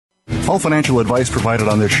All financial advice provided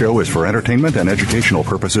on this show is for entertainment and educational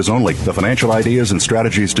purposes only. The financial ideas and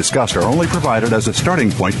strategies discussed are only provided as a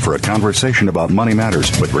starting point for a conversation about money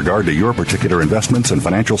matters. With regard to your particular investments and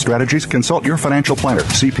financial strategies, consult your financial planner,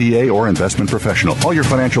 CPA, or investment professional. All your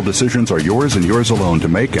financial decisions are yours and yours alone to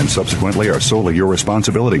make, and subsequently are solely your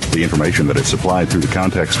responsibility. The information that is supplied through the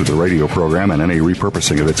context of the radio program and any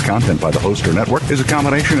repurposing of its content by the host or network is a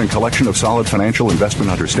combination and collection of solid financial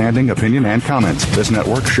investment understanding, opinion, and comments. This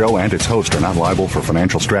network, show, and its host are not liable for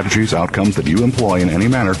financial strategies, outcomes that you employ in any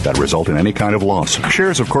manner that result in any kind of loss.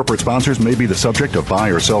 Shares of corporate sponsors may be the subject of buy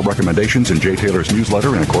or sell recommendations in Jay Taylor's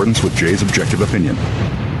newsletter in accordance with Jay's objective opinion.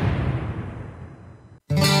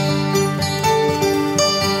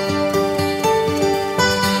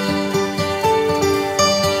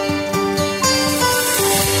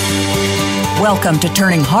 Welcome to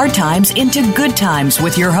Turning Hard Times into Good Times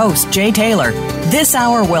with your host, Jay Taylor. This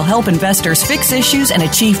hour will help investors fix issues and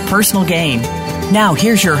achieve personal gain. Now,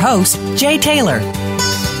 here's your host, Jay Taylor.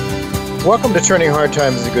 Welcome to Turning Hard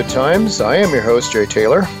Times into Good Times. I am your host, Jay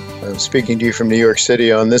Taylor. I'm speaking to you from New York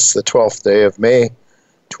City on this, the 12th day of May,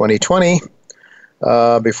 2020.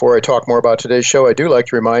 Before I talk more about today's show, I do like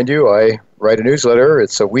to remind you I write a newsletter.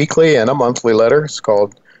 It's a weekly and a monthly letter. It's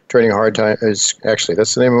called Turning Hard Times. Actually,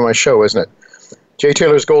 that's the name of my show, isn't it? Jay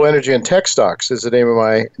Taylor's Gold, Energy, and Tech Stocks is the name of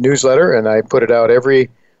my newsletter, and I put it out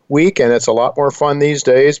every week, and it's a lot more fun these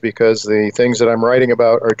days because the things that I'm writing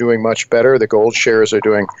about are doing much better. The gold shares are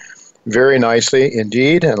doing very nicely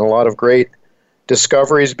indeed, and a lot of great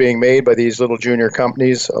discoveries being made by these little junior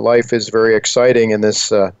companies. Life is very exciting in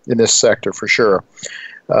this sector for sure.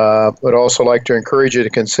 Would also like to encourage you to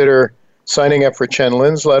consider signing up for Chen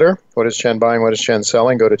Lin's letter. What is Chen buying? What is Chen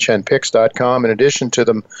selling? Go to chenpicks.com. In addition to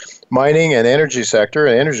the mining and energy sector,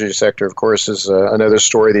 of course, is another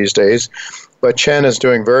story these days. But Chen is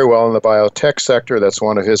doing very well in the biotech sector. That's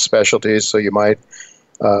one of his specialties. So you might,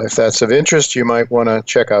 if that's of interest, you might want to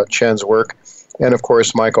check out Chen's work. And of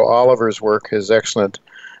course, Michael Oliver's work, his excellent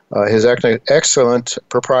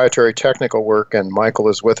proprietary technical work, and Michael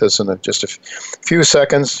is with us in just a few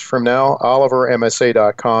seconds from now.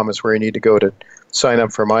 OliverMSA.com is where you need to go to sign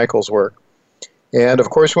up for Michael's work. And of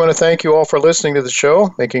course, we want to thank you all for listening to the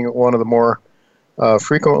show, making it one of the more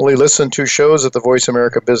frequently listened to shows at the Voice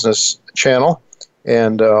America Business Channel.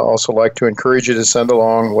 And also like to encourage you to send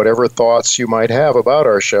along whatever thoughts you might have about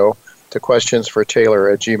our show to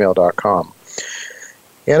questionsfortaylor@gmail.com.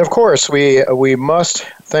 And of course, we must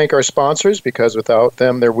thank our sponsors because without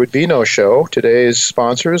them there would be no show. Today's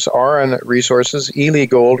sponsors are RN Resources, Ely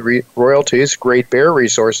Gold Royalties, Great Bear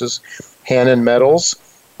Resources, Hannon Metals,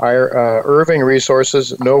 Irving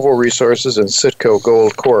Resources, Novo Resources, and Citco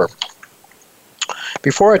Gold Corp.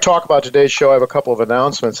 Before I talk about today's show, I have a couple of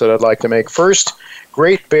announcements that I'd like to make. First,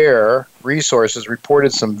 Great Bear Resources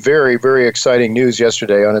reported some very, very exciting news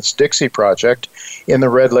yesterday on its Dixie project in the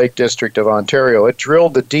Red Lake District of Ontario. It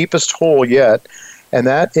drilled the deepest hole yet, and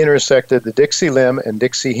that intersected the Dixie Limb and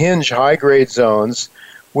Dixie Hinge high-grade zones,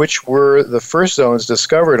 which were the first zones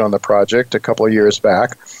discovered on the project a couple of years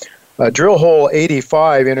back. Drill hole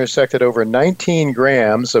 85 intersected over 19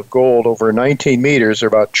 grams of gold over 19 meters, or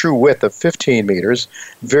about true width of 15 meters.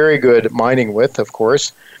 Very good mining width, of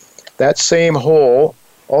course. That same hole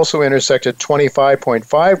also intersected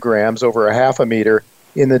 25.5 grams over a half a meter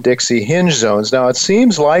in the Dixie Hinge zones. Now, it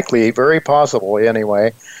seems likely, very possible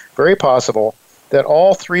anyway, very possible that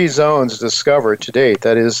all three zones discovered to date,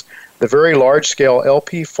 that is, the very large-scale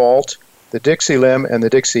LP fault, the Dixie Limb, and the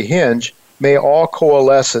Dixie Hinge, may all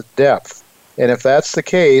coalesce at depth. And if that's the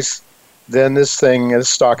case, then this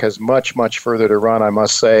stock has much, much further to run, I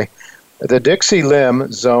must say. The Dixie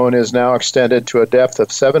Limb zone is now extended to a depth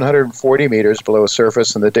of 740 meters below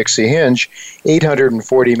surface, and the Dixie Hinge,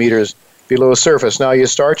 840 meters below surface. Now, you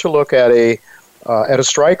start to look at a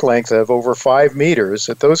strike length of over 5 meters.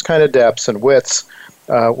 At those kind of depths and widths,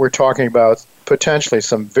 we're talking about potentially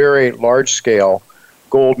some very large-scale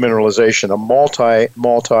gold mineralization, a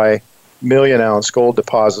multi-million-ounce gold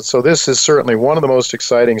deposit. So this is certainly one of the most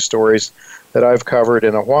exciting stories that I've covered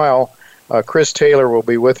in a while. Chris Taylor will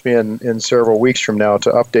be with me in several weeks from now to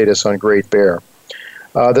update us on Great Bear.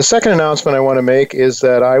 The second announcement I want to make is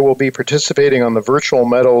that I will be participating on the Virtual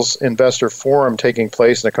Metals Investor Forum taking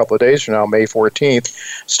place in a couple of days from now, May 14th,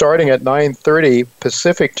 starting at 9:30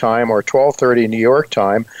 Pacific time or 12:30 New York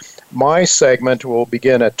time. My segment will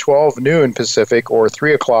begin at 12 noon Pacific or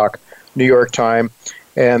 3 o'clock New York time.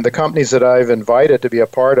 And the companies that I've invited to be a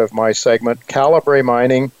part of my segment, Calibre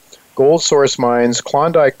Mining, Gold Source Mines,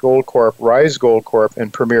 Klondike Gold Corp, Rise Gold Corp,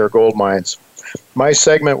 and Premier Gold Mines. My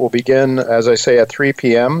segment will begin, as I say, at 3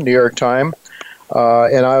 p.m. New York time.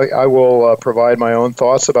 And I will provide my own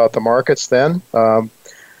thoughts about the markets then. And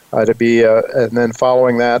then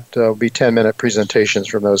following that will be 10-minute presentations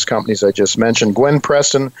from those companies I just mentioned. Gwen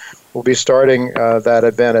Preston will be starting that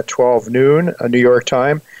event at 12 noon, New York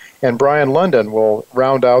time, and Brian London will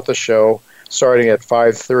round out the show starting at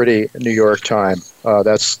 5:30 New York time.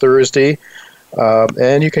 That's Thursday.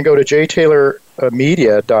 And you can go to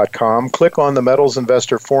jtaylormedia.com, click on the Metals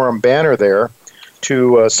Investor Forum banner there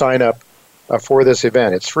to sign up for this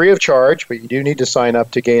event. It's free of charge, but you do need to sign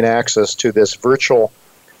up to gain access to this virtual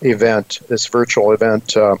event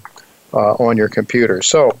on your computer.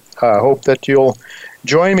 So I hope that you'll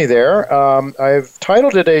join me there. I've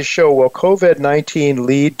titled today's show, Will COVID-19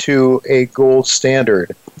 Lead to a Gold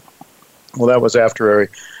Standard? Well, that was after an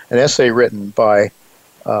essay written by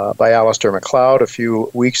Alistair MacLeod a few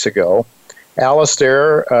weeks ago.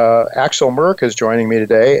 Alistair, Axel Merck is joining me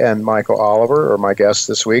today, and Michael Oliver are my guests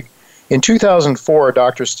this week. In 2004,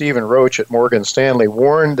 Dr. Stephen Roach at Morgan Stanley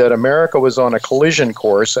warned that America was on a collision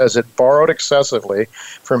course as it borrowed excessively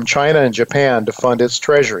from China and Japan to fund its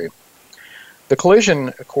treasury. The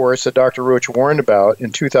collision course that Dr. Roach warned about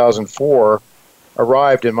in 2004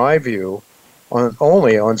 arrived, in my view,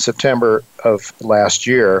 only on September of last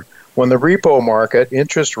year, when the repo market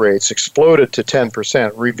interest rates exploded to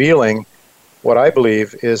 10%, revealing what I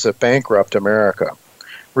believe is a bankrupt America.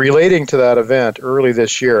 Relating to that event early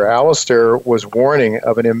this year, Alistair was warning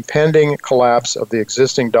of an impending collapse of the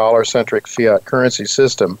existing dollar-centric fiat currency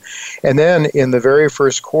system. And then in the very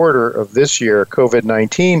first quarter of this year,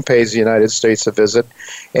 COVID-19 pays the United States a visit,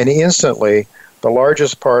 and instantly the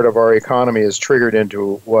largest part of our economy is triggered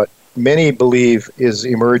into what many believe is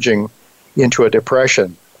emerging into a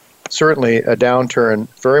depression. Certainly a downturn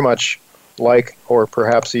very much like, or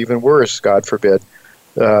perhaps even worse, God forbid,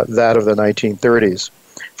 that of the 1930s.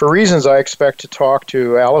 For reasons I expect to talk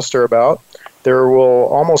to Alistair about, there will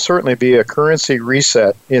almost certainly be a currency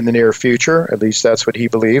reset in the near future, at least that's what he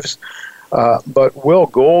believes. But will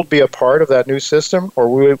gold be a part of that new system,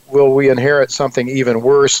 or will we inherit something even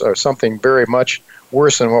worse, or something very much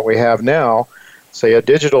worse than what we have now, say a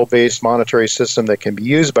digital-based monetary system that can be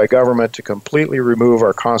used by government to completely remove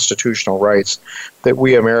our constitutional rights that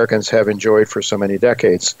we Americans have enjoyed for so many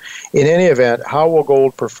decades? In any event, how will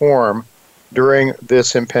gold perform during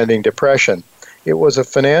this impending depression? It was a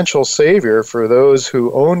financial savior for those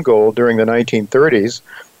who owned gold during the 1930s,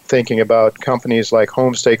 thinking about companies like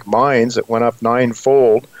Homestake Mines that went up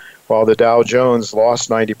ninefold while the Dow Jones lost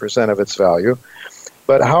 90% of its value.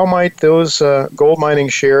 But how might those gold mining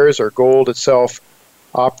shares or gold itself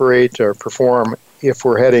operate or perform if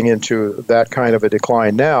we're heading into that kind of a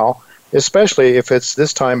decline now, especially if it's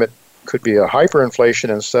this time it could be a hyperinflation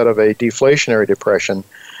instead of a deflationary depression?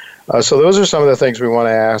 So those are some of the things we want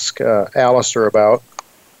to ask Alistair about.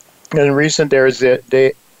 And in recent days, there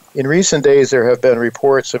have been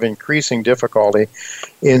reports of increasing difficulty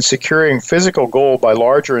in securing physical gold by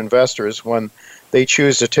larger investors when they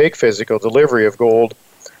choose to take physical delivery of gold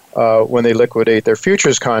when they liquidate their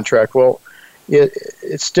futures contract. Well,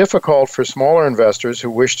 it's difficult for smaller investors who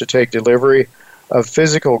wish to take delivery of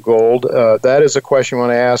physical gold. That is a question we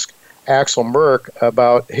want to ask Axel Merck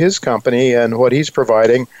about his company and what he's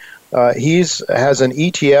providing. He has an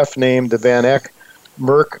ETF named the Van Eck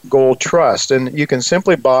Merck Gold Trust, and you can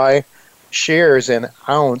simply buy shares in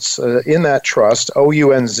ounce in that trust,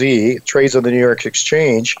 OUNZ, trades on the New York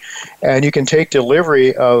Exchange, and you can take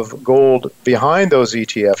delivery of gold behind those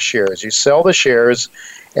ETF shares. You sell the shares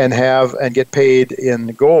and get paid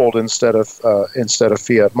in gold instead of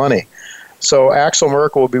fiat money. So Axel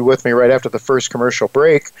Merck will be with me right after the first commercial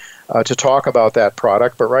break to talk about that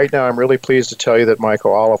product. But right now, I'm really pleased to tell you that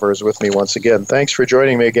Michael Oliver is with me once again. Thanks for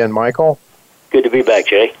joining me again, Michael. Good to be back,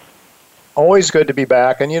 Jay. Always good to be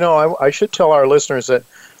back. And, I should tell our listeners that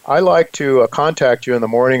I like to contact you in the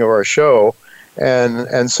morning of our show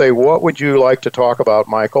and say, what would you like to talk about,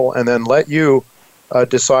 Michael? And then let you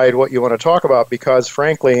decide what you want to talk about, because,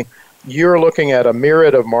 frankly, you're looking at a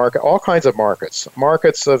myriad of all kinds of markets,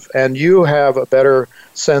 and you have a better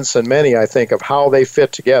sense than many, I think, of how they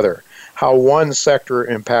fit together, how one sector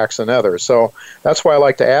impacts another. So that's why I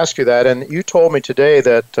like to ask you that. And you told me today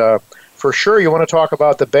that for sure you want to talk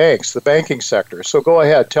about the banks, the banking sector. So go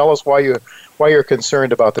ahead, tell us why you're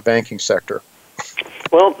concerned about the banking sector.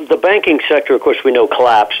 Well, the banking sector, of course, we know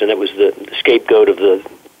collapsed, and it was the scapegoat of the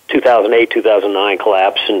 2008-2009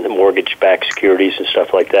 collapse and the mortgage-backed securities and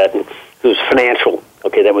stuff like that. And it was financial.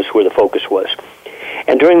 Okay, that was where the focus was.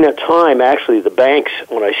 And during that time, actually, the banks,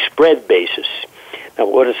 on a spread basis. Now,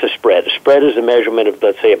 what is a spread? A spread is a measurement of,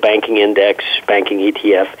 let's say, a banking index, banking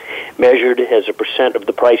ETF, measured as a percent of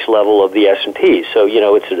the price level of the S&P. So,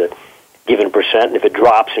 it's given percent, and if it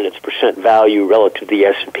drops in its percent value relative to the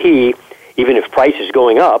S&P, even if price is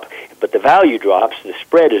going up, but the value drops, the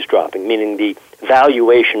spread is dropping, meaning the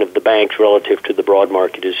valuation of the banks relative to the broad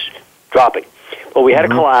market is dropping. Well, we had a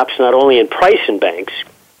collapse not only in price in banks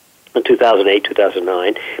in 2008,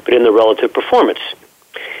 2009, but in the relative performance.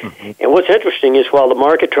 And what's interesting is while the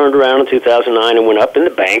market turned around in 2009 and went up, and the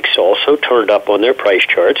banks also turned up on their price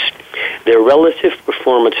charts, their relative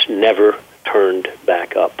performance never turned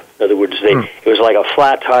back up. In other words, it was like a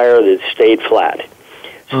flat tire that stayed flat.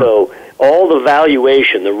 So all the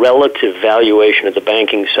valuation, the relative valuation of the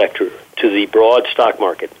banking sector to the broad stock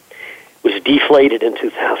market was deflated in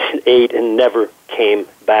 2008 and never came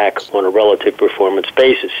back on a relative performance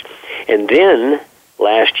basis. And then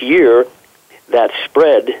last year, that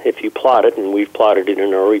spread, if you plot it, and we've plotted it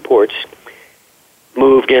in our reports,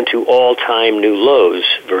 moved into all-time new lows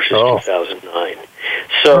versus 2009.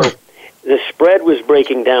 So the spread was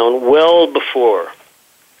breaking down well before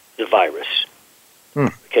the virus.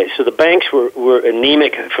 Okay, so the banks were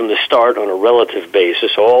anemic from the start on a relative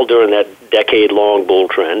basis, all during that decade-long bull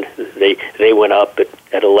trend. They went up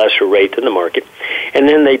at a lesser rate than the market, and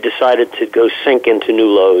then they decided to go sink into new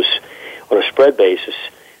lows on a spread basis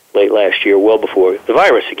late last year, well before the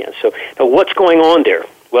virus again. So now what's going on there?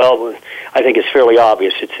 Well, I think it's fairly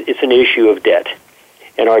obvious. It's an issue of debt,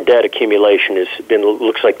 and our debt accumulation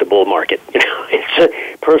looks like the bull market. It's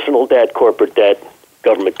a personal debt, corporate debt,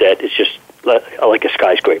 government debt. It's just like a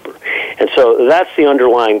skyscraper. And so that's the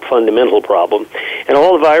underlying fundamental problem. And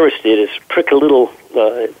all the virus did is prick a little,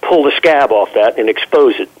 pull the scab off that and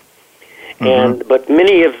expose it. But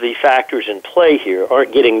many of the factors in play here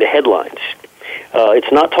aren't getting the headlines.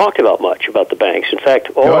 It's not talked about much about the banks. In fact,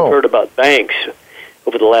 all I've heard about banks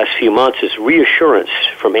over the last few months is reassurance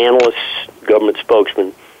from analysts, government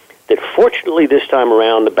spokesmen, that fortunately this time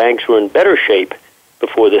around the banks were in better shape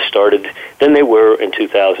before this started than they were in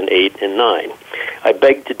 2008 and 9. I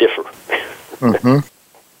beg to differ.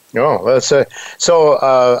 That's so.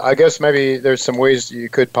 I guess maybe there's some ways you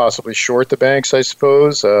could possibly short the banks, I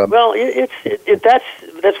suppose. Well,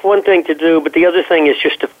 that's one thing to do, but the other thing is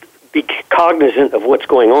just to be cognizant of what's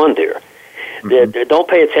going on there. Don't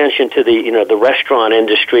pay attention to the restaurant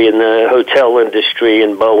industry and the hotel industry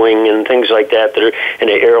and Boeing and things like that are and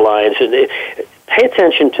the airlines and. Pay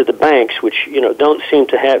attention to the banks, which don't seem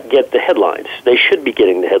to get the headlines. They should be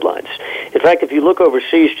getting the headlines. In fact, if you look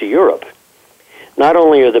overseas to Europe, not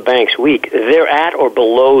only are the banks weak, they're at or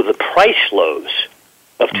below the price lows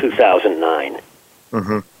of 2009,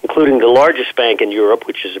 including the largest bank in Europe,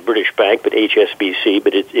 which is a British bank, but HSBC,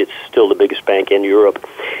 but it's still the biggest bank in Europe.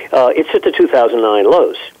 It's at the 2009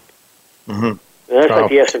 lows. And that's like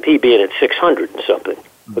the S&P being at 600 and something.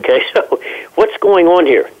 Okay, so what's going on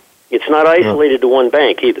here? It's not isolated to one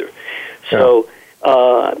bank either. So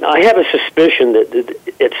I have a suspicion that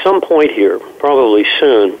at some point here, probably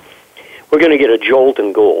soon, we're going to get a jolt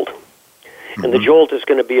in gold. And the jolt is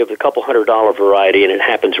going to be of the couple $100 variety, and it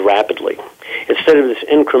happens rapidly. Instead of this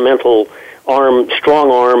incremental strong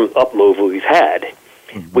arm up move we've had,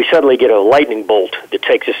 we suddenly get a lightning bolt that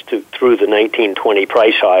takes us through the 1920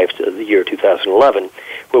 price highs of the year 2011,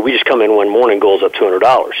 where we just come in one morning, gold's up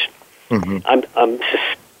 $200. I'm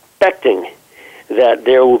suspecting that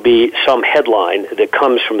there will be some headline that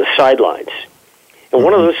comes from the sidelines. And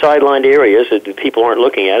one of those sidelined areas that people aren't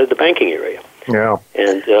looking at is the banking area. Yeah.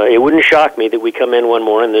 And it wouldn't shock me that we come in one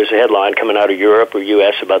morning, there's a headline coming out of Europe or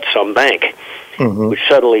U.S. about some bank, which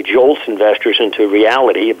suddenly jolts investors into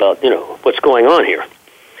reality about, what's going on here.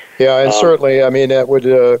 Yeah, and certainly, I mean, that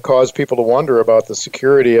would cause people to wonder about the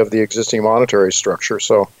security of the existing monetary structure.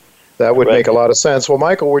 So that would make a lot of sense. Well,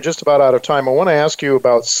 Michael, we're just about out of time. I want to ask you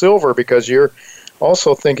about silver, because you're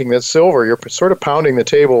also thinking that silver, you're sort of pounding the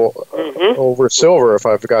table over silver, if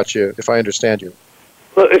I understand you.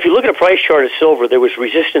 Well, if you look at a price chart of silver, there was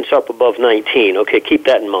resistance up above 19. Okay, keep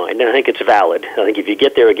that in mind. And I think it's valid. I think if you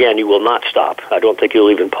get there again, you will not stop. I don't think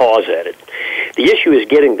you'll even pause at it. The issue is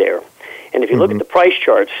getting there. And if you look at the price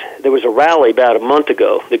charts, there was a rally about a month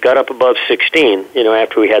ago that got up above 16,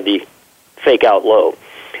 after we had the fake out low.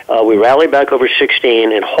 We rallied back over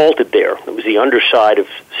 16 and halted there. It was the underside of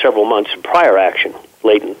several months of prior action,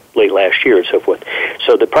 late last year and so forth.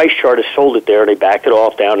 So the price chart has sold it there, and they backed it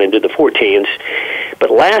off down into the 14s. But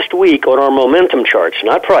last week on our momentum charts,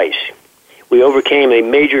 not price, we overcame a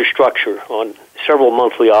major structure on several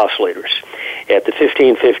monthly oscillators at the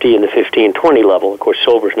 1550 and the 1520 level. Of course,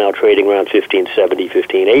 silver's now trading around 1570,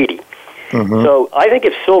 1580. So I think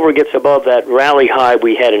if silver gets above that rally high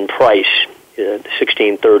we had in price,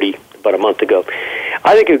 1630 about a month ago,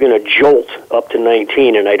 I think you're going to jolt up to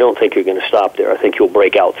 19, and I don't think you're going to stop there. I think you'll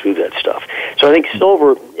break out through that stuff. So I think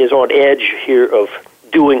silver is on edge here of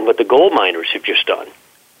doing what the gold miners have just done,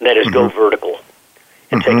 and that is go vertical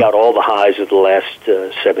and take out all the highs of the last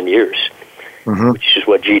 7 years, which is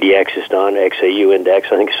what GDX has done, XAU index.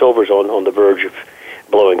 I think silver's on the verge of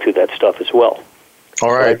blowing through that stuff as well.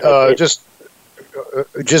 All right.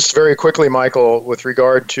 Just very quickly, Michael, with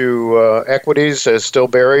regard to equities, still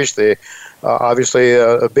bearish. Obviously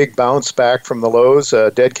a big bounce back from the lows,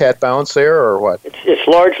 dead cat bounce there, or what? It's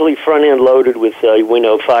largely front-end loaded with, we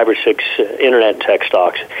know, 5 or 6 internet and tech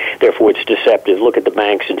stocks. Therefore, it's deceptive. Look at the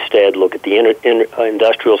banks instead. Look at the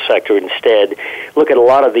industrial sector instead. Look at a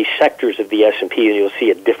lot of these sectors of the S&P, and you'll see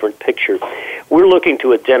a different picture. We're looking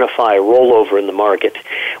to identify a rollover in the market.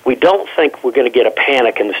 We don't think we're going to get a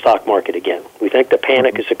panic in the stock market again. We think the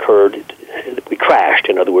panic has occurred. We crashed,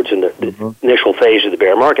 in other words, in the initial phase of the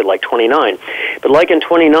bear market, like 29. But like in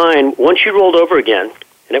 29, once you rolled over again,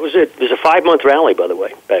 and it was a 5-month rally, by the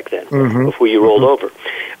way, back then, before you rolled over,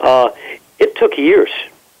 it took years,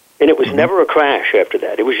 and it was never a crash after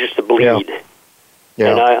that. It was just a bleed.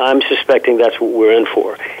 Yeah. And I'm suspecting that's what we're in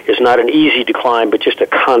for. It's not an easy decline, but just a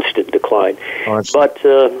constant decline. But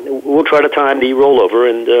we'll try to time the rollover,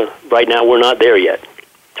 and right now we're not there yet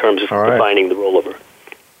in terms of defining the rollover.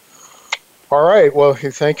 All right. Well,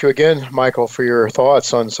 thank you again, Michael, for your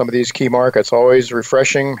thoughts on some of these key markets. Always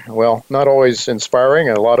refreshing. Well, not always inspiring.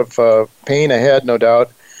 A lot of pain ahead, no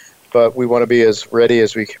doubt. But we want to be as ready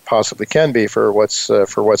as we possibly can be for what's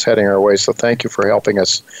heading our way. So thank you for helping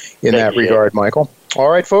us in that regard, Michael. All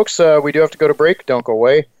right, folks. We do have to go to break. Don't go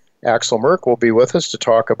away. Axel Merk will be with us to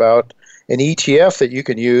talk about an ETF that you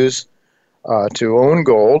can use to own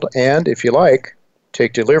gold, and if you like,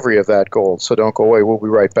 take delivery of that gold. So don't go away. We'll be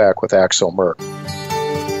right back with Axel Merk.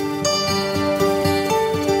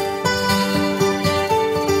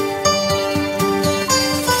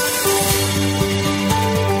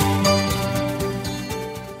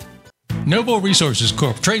 Novo Resources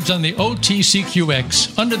Corp. trades on the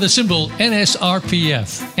OTCQX under the symbol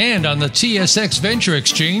NSRPF and on the TSX Venture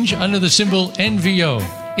Exchange under the symbol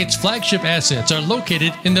NVO. Its flagship assets are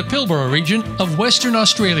located in the Pilbara region of Western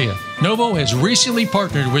Australia. Novo has recently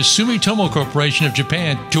partnered with Sumitomo Corporation of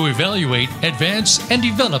Japan to evaluate, advance, and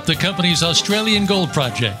develop the company's Australian gold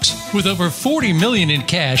projects. With over $40 million in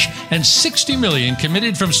cash and $60 million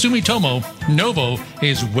committed from Sumitomo, Novo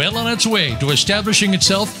is well on its way to establishing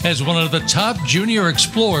itself as one of the top junior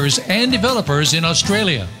explorers and developers in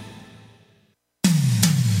Australia.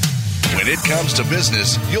 When it comes to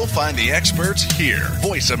business, you'll find the experts here.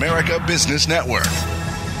 Voice America Business Network.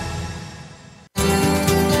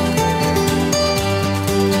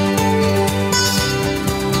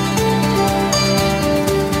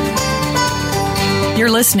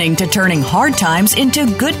 You're listening to Turning Hard Times into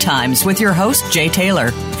Good Times with your host, Jay Taylor.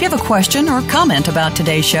 If you have a question or comment about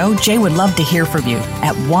today's show, Jay would love to hear from you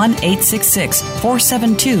at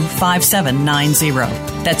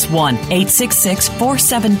 1-866-472-5790. That's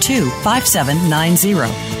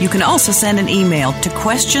 1-866-472-5790. You can also send an email to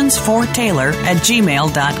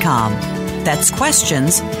questionsfortaylor@gmail.com. That's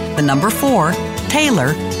questions, the number 4,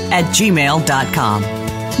 Taylor@gmail.com.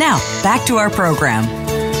 Now, back to our program.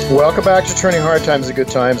 Welcome back to Turning Hard Times to Good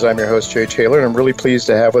Times. I'm your host, Jay Taylor, and I'm really pleased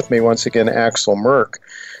to have with me once again Axel Merk.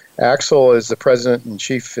 Axel is the President and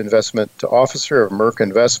Chief Investment Officer of Merk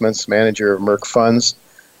Investments, manager of Merk Funds,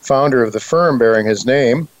 founder of the firm bearing his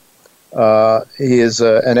name. He is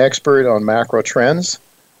an expert on macro trends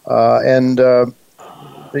and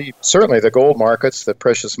certainly the gold markets, the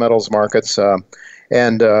precious metals markets.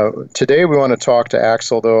 And today we want to talk to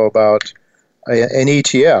Axel, though, about an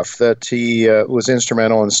ETF that he was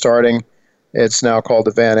instrumental in starting. It's now called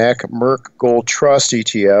the Van Eck Merk Gold Trust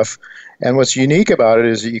ETF. And what's unique about it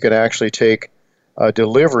is that you can actually take a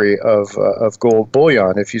delivery of gold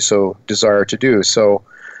bullion if you so desire to do. So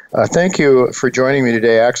thank you for joining me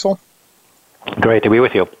today, Axel. Great to be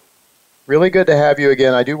with you. Really good to have you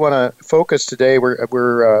again. I do want to focus today. We're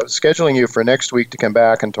scheduling you for next week to come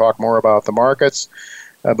back and talk more about the markets,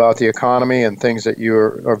 about the economy and things that you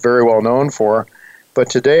are very well known for. But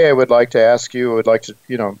today I would like to ask you,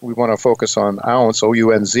 we want to focus on OUNZ,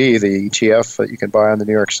 O-U-N-Z, the ETF that you can buy on the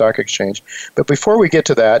New York Stock Exchange. But before we get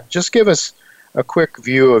to that, just give us a quick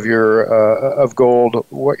view of your of gold,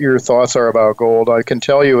 what your thoughts are about gold. I can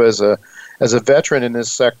tell you as a veteran in this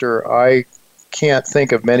sector, I can't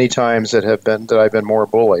think of many times that I've been more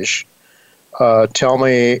bullish. Tell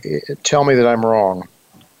me that I'm wrong.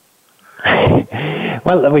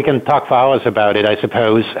 Well, we can talk for hours about it, I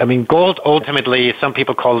suppose. I mean, gold ultimately, some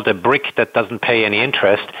people call it a brick that doesn't pay any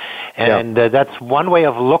interest, and that's one way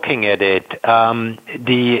of looking at it.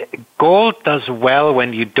 The gold does well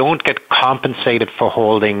when you don't get compensated for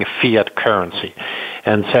holding fiat currency.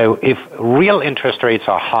 And so if real interest rates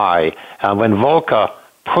are high, when Volcker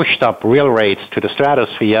pushed up real rates to the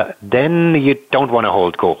stratosphere, then you don't want to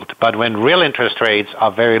hold gold. But when real interest rates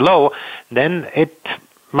are very low, then it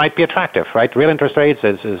might be attractive, right? Real interest rates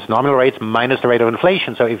is nominal rates minus the rate of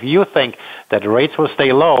inflation. So if you think that rates will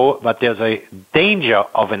stay low, but there's a danger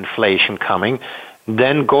of inflation coming,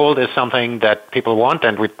 then gold is something that people want,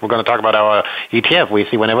 and we're going to talk about our ETF. We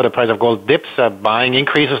see whenever the price of gold dips, buying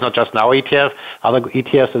increases, not just in our ETF, other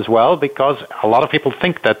ETFs as well, because a lot of people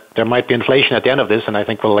think that there might be inflation at the end of this, and I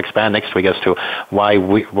think we'll expand next week as to why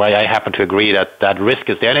I happen to agree that that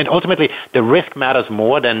risk is there. And ultimately, the risk matters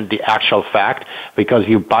more than the actual fact, because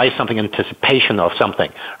you buy something in anticipation of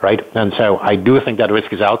something, right? And so I do think that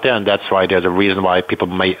risk is out there, and that's why there's a reason why people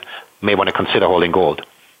may want to consider holding gold.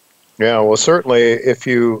 Yeah, well, certainly if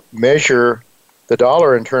you measure the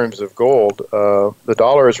dollar in terms of gold, the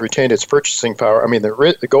dollar has retained its purchasing power. I mean,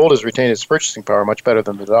 the gold has retained its purchasing power much better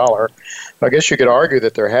than the dollar. I guess you could argue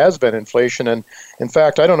that there has been inflation. And in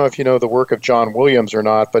fact, I don't know if you know the work of John Williams or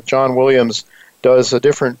not, but John Williams does a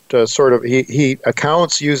different sort of, he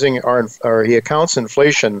accounts he accounts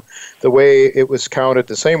inflation the way it was counted,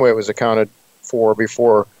 the same way it was accounted for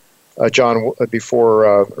before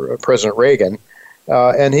President Reagan.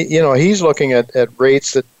 And he's looking at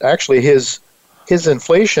rates that actually his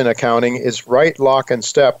inflation accounting is right lock and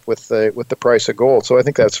step with the price of gold. So I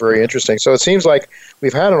think that's very interesting. So it seems like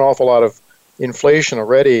we've had an awful lot of inflation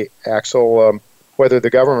already, Axel, whether the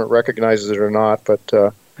government recognizes it or not. But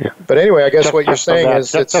anyway, I guess what you're saying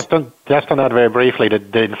is just on that very briefly.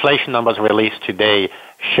 The inflation numbers released today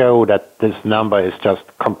show that this number is just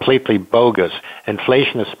completely bogus.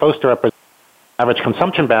 Inflation is supposed to represent average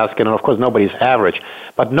consumption basket, and of course nobody's average,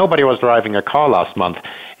 but nobody was driving a car last month.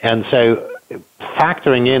 And so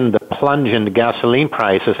factoring in the plunge in the gasoline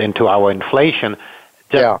prices into our inflation,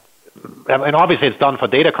 and obviously it's done for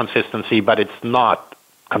data consistency, but it's not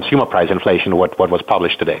consumer price inflation, what was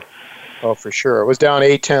published today. Oh, for sure. It was down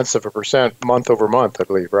 0.8% month over month, I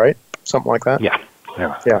believe, right? Something like that?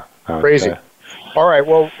 Yeah. Crazy. All right.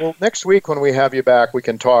 Well, next week when we have you back, we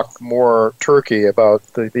can talk more Turkey about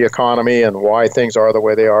the economy and why things are the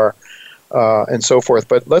way they are and so forth.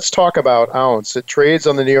 But let's talk about ounce. It trades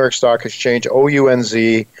on the New York Stock Exchange,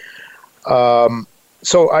 OUNZ.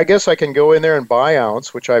 So I guess I can go in there and buy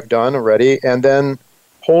ounce, which I've done already, and then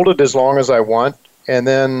hold it as long as I want. And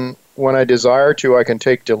then when I desire to, I can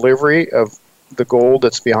take delivery of the gold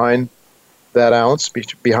that's behind that ounce,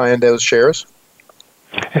 behind those shares.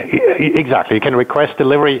 Exactly. You can request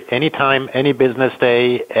delivery anytime, any business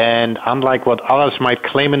day, and unlike what others might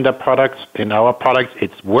claim in their products, in our products,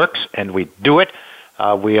 it works, and we do it.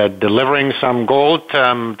 We are delivering some gold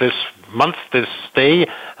this month, this day.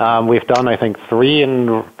 We've done, I think, 3 in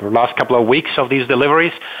the last couple of weeks of these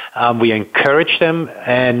deliveries. We encourage them,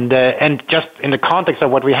 and just in the context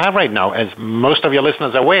of what we have right now, as most of your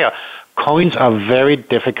listeners are aware, coins are very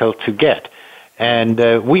difficult to get.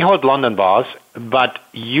 And we hold London bars, but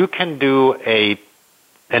you can do an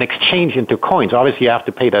exchange into coins. Obviously, you have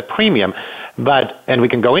to pay that premium, and we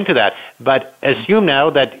can go into that. But assume now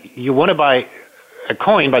that you want to buy a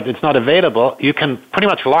coin, but it's not available. You can pretty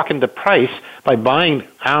much lock in the price by buying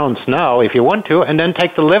ounce now if you want to, and then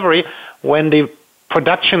take delivery when the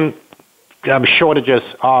production shortages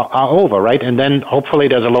are over, right? And then hopefully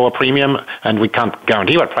there's a lower premium, and we can't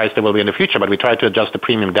guarantee what price there will be in the future, but we try to adjust the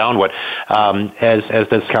premium downward as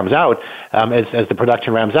this comes out, as the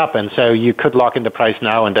production ramps up. And so you could lock in the price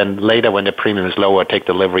now, and then later when the premium is lower, take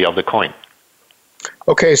delivery of the coin.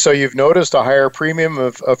 Okay, so you've noticed a higher premium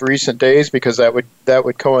of recent days because that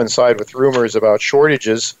would coincide with rumors about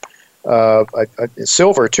shortages.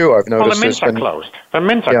 Silver too, I've noticed. Well, the mints are closed. The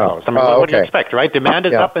mints are closed. I mean, what do you expect, right? Demand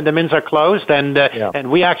is up and the mints are closed. And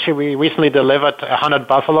we recently delivered 100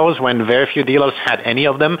 buffaloes when very few dealers had any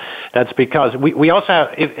of them. That's because we also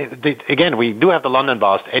have, again, we do have the London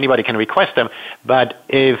bars. Anybody can request them. But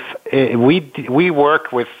if we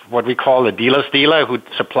work with what we call a dealer's dealer who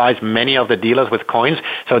supplies many of the dealers with coins,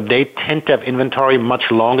 so they tend to have inventory much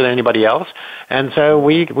longer than anybody else. And so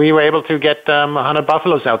we were able to get 100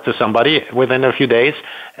 buffaloes out to somebody within a few days,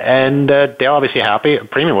 and they're obviously happy.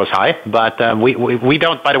 Premium was high, but we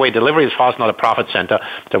don't, by the way, delivery is fast not a profit center,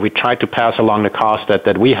 so we try to pass along the cost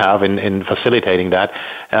that we have in facilitating that.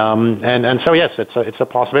 And so, yes, it's a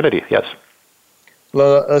possibility, yes.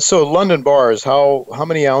 So London bars, how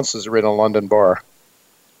many ounces are in a London bar?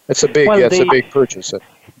 It's a big purchase.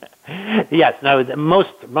 Yes. No,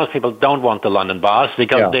 most people don't want the London bars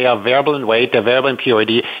because they are variable in weight, they're variable in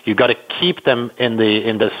purity. You've got to keep them in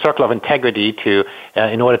the circle of integrity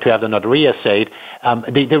in order to have them not reassayed.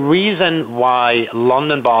 The reason why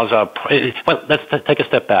London bars are let's take a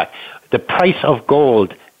step back. The price of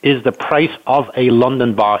gold is the price of a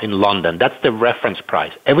London bar in London. That's the reference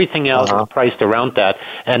price. Everything else is priced around that,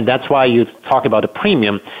 and that's why you talk about a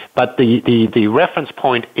premium. But the reference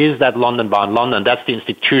point is that London bar in London. That's the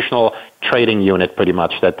institutional trading unit, pretty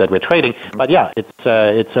much, that we're trading. But yeah,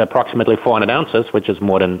 it's approximately 400 ounces, which is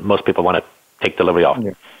more than most people want to take delivery of.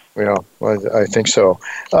 Yeah, well, I think so.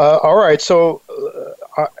 All right, so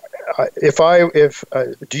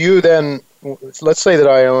do you then? Let's say that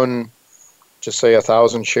I own, just say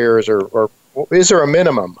 1,000 shares, or is there a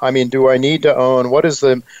minimum? I mean, do I need to own? What is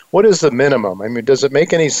the minimum? I mean, does it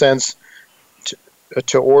make any sense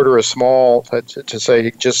to order a small, to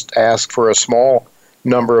say just ask for a small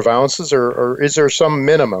number of ounces, or is there some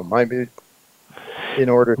minimum? I mean, in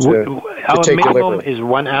order to our take minimum delivery? is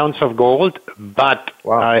 1 ounce of gold, but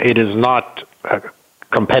it is not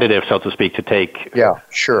competitive, so to speak, to take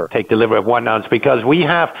take delivery of 1 ounce, because we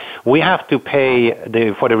have to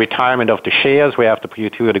pay for the retirement of the shares. We have to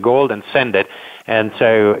procure the gold and send it, and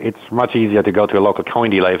so it's much easier to go to a local coin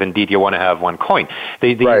dealer if indeed you want to have one coin.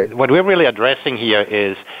 What we're really addressing here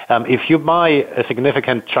is if you buy a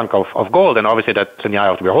significant chunk of gold, and obviously that's in the eye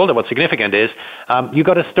of the beholder. What's significant is you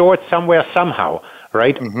got to store it somewhere somehow.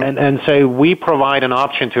 Right? Mm-hmm. And so we provide an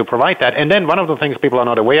option to provide that. And then one of the things people are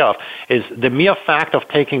not aware of is the mere fact of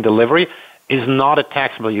taking delivery is not a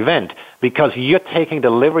taxable event, because you're taking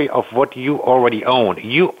delivery of what you already own.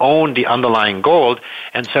 You own the underlying gold,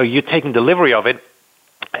 and so you're taking delivery of it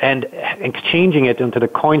and exchanging it into the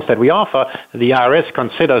coins that we offer. The IRS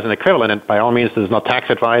considers an equivalent, and by all means, this is not tax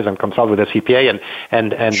advice, and consult with the CPA and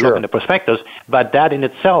look in the prospectus, but that in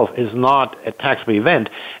itself is not a taxable event.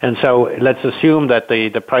 And so let's assume that the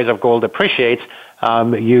price of gold appreciates.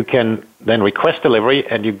 You can then request delivery,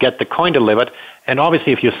 and you get the coin delivered. And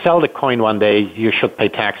obviously, if you sell the coin one day, you should pay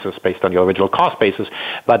taxes based on your original cost basis.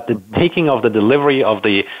 But the taking of the delivery of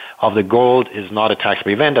the gold is not a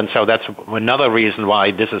taxable event, and so that's another reason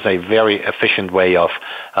why this is a very efficient way of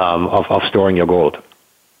storing your gold.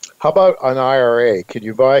 How about an IRA? Can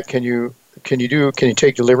you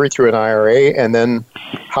take delivery through an IRA, and then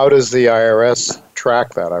how does the IRS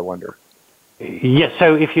track that, I wonder? Yes,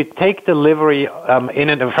 so if you take delivery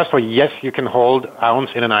first of all, yes, you can hold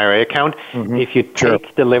ounce in an IRA account. Mm-hmm. If you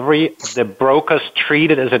take delivery, the brokers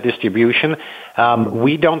treat it as a distribution.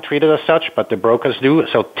 We don't treat it as such, but the brokers do.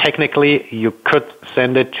 So technically, you could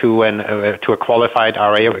send it to a qualified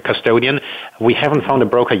IRA custodian. We haven't found a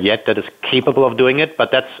broker yet that is capable of doing it,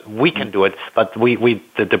 but we can do it. But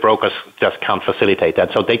the brokers just can't facilitate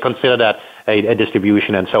that. So they consider that a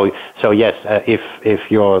distribution, and so yes,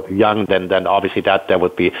 if you're young, then obviously that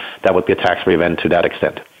would be a tax-free event to that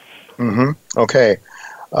extent. Mm-hmm. Okay.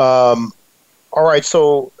 All right.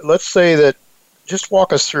 So let's say that. Just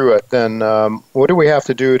walk us through it. Then, what do we have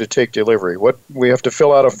to do to take delivery? What we have to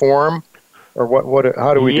fill out a form, or what?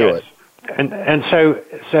 How do we do it? And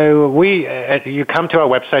so we you come to our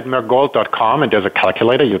website mergold.com, and there's a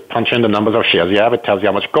calculator. You punch in the numbers of shares you have. It tells you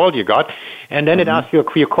how much gold you got, and then it asks you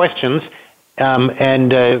a few questions.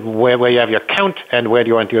 And where you have your account and where do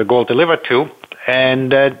you want your gold delivered to,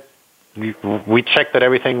 and we check that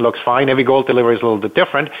everything looks fine. Every gold delivery is a little bit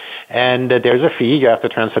different, and there's a fee. You have to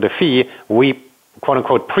transfer the fee. We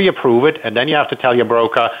quote-unquote pre-approve it, and then you have to tell your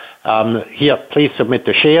broker, here, please submit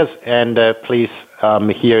the shares, and please,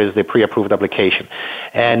 here is the pre-approved application.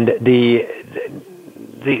 And the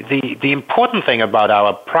important thing about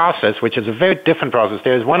our process, which is a very different process,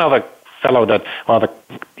 there is one other fellow the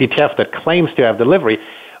ETF that claims to have delivery.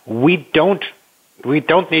 We don't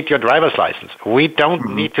need your driver's license. We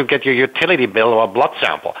don't need to get your utility bill or blood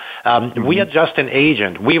sample. We are just an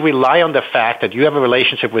agent. We rely on the fact that you have a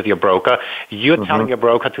relationship with your broker. You're telling your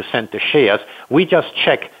broker to send the shares. We just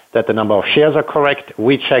check that the number of shares are correct.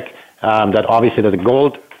 We check that obviously that the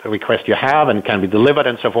gold request you have and can be delivered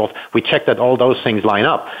and so forth. We check that all those things line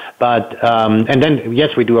up. But and then,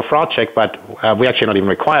 yes, we do a fraud check, but we're actually not even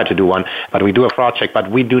required to do one, but we do a fraud check. But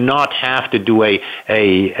we do not have to do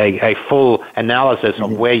a full analysis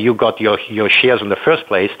of where you got your shares in the first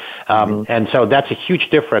place. And so that's a huge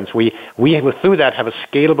difference. We through that have a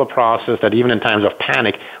scalable process that even in times of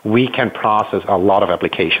panic, we can process a lot of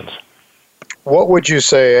applications. What would you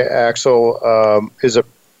say, Axel, is a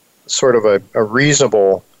sort of a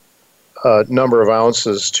reasonable number of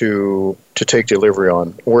ounces to take delivery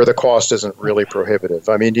on, where the cost isn't really prohibitive?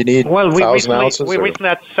 I mean, do you need 1,000 ounces? We recently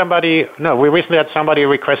had somebody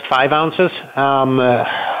request 5 ounces.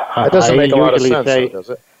 That doesn't make a lot of sense, though, does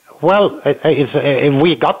it? Well,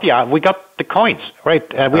 we got the coins, right?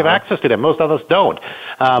 We have access to them. Most of us don't.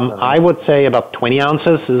 I would say about 20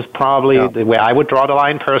 ounces is probably the way I would draw the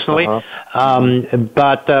line personally.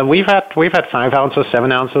 But we've had 5 ounces,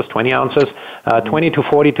 7 ounces, 20 ounces, 20 to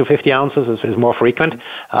 40 to 50 ounces is more frequent.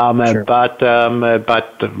 Sure. But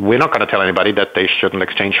we're not going to tell anybody that they shouldn't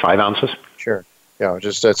exchange 5 ounces. Sure. Yeah,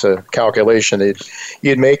 just that's a calculation that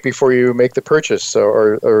you'd make before you make the purchase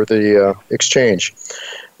or the exchange.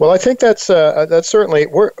 Well, I think that's certainly.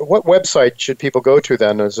 What website should people go to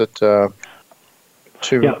then? Is it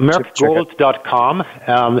merkgold.com,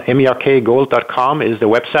 merkgold.com is the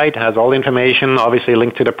website, has all the information, obviously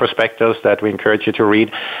linked to the prospectus that we encourage you to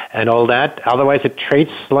read and all that. Otherwise, it trades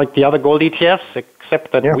like the other gold ETFs,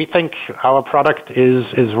 except that we think our product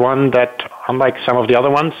is one that, unlike some of the other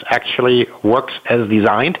ones, actually works as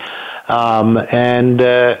designed, it's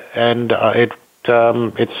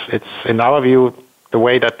in our view the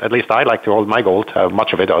way that at least I like to hold my gold,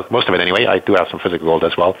 most of it anyway. I do have some physical gold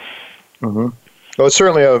as well. Mm-hmm. Well, it's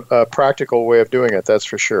certainly a practical way of doing it, that's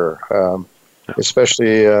for sure.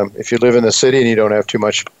 Especially if you live in the city and you don't have too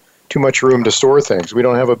much room to store things. We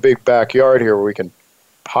don't have a big backyard here where we can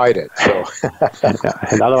hide it. So,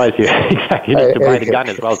 and otherwise you need to buy the gun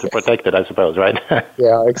as well to protect it, I suppose, right?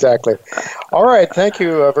 Yeah, exactly. All right, thank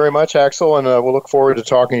you very much, Axel, and we'll look forward to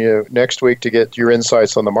talking to you next week to get your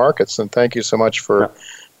insights on the markets. And thank you so much for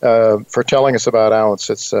telling us about Ounce.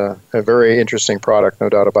 It's a very interesting product, no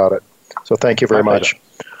doubt about it. So thank you very much.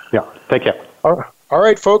 Yeah, take care. All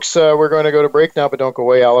right, folks, we're going to go to break now, but don't go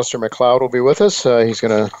away. Alistair MacLeod will be with us. He's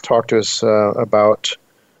going to talk to us about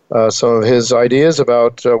some of his ideas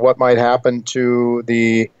about what might happen to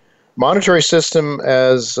the monetary system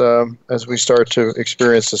as we start to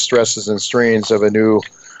experience the stresses and strains of a new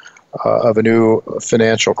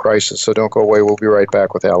financial crisis. So don't go away. We'll be right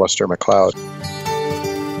back with Alistair MacLeod.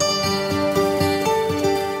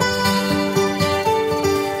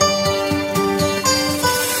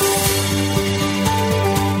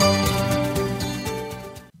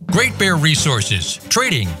 Great Bear Resources,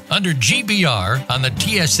 trading under GBR on the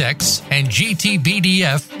TSX and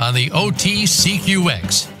GTBDF on the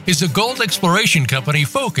OTCQX, is a gold exploration company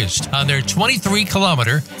focused on their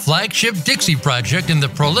 23-kilometer flagship Dixie project in the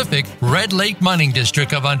prolific Red Lake Mining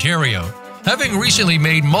District of Ontario. Having recently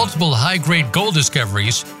made multiple high-grade gold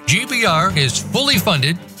discoveries, GBR is fully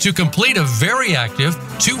funded to complete a very active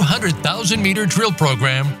 200,000-meter drill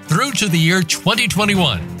program through to the year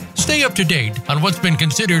 2021. Stay up to date on what's been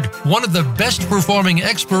considered one of the best-performing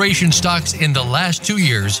exploration stocks in the last 2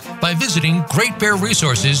 years by visiting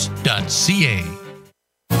greatbearresources.ca.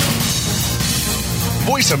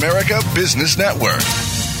 Voice America Business Network,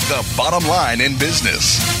 the bottom line in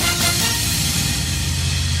business.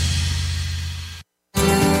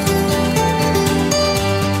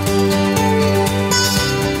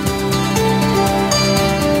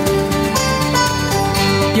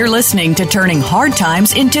 You're listening to Turning Hard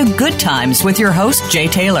Times into Good Times with your host, Jay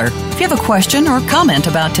Taylor. If you have a question or comment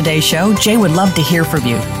about today's show, Jay would love to hear from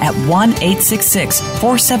you at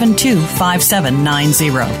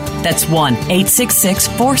 1-866-472-5790. That's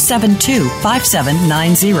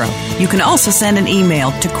 1-866-472-5790. You can also send an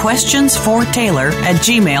email to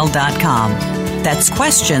questionsfortaylor@gmail.com. That's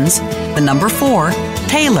questions, the number 4,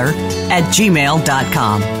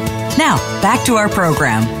 Taylor@gmail.com. Now, back to our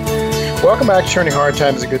program. Welcome back to Turning Hard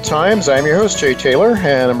Times into Good Times. I'm your host, Jay Taylor,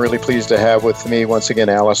 and I'm really pleased to have with me once again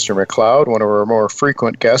Alistair MacLeod, one of our more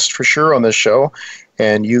frequent guests for sure on this show.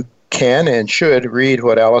 And you can and should read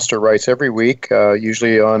what Alistair writes every week,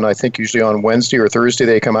 usually on Wednesday or Thursday.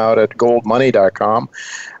 They come out at goldmoney.com.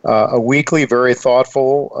 A weekly, very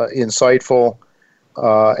thoughtful, insightful,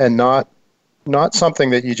 and not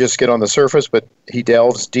something that you just get on the surface, but he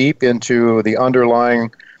delves deep into the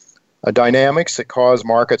underlying dynamics that cause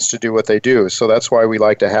markets to do what they do. So that's why we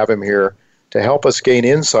like to have him here to help us gain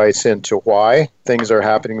insights into why things are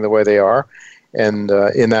happening the way they are, and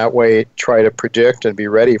in that way try to predict and be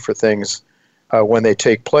ready for things when they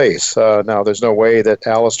take place. Now, there's no way that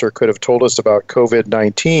Alistair could have told us about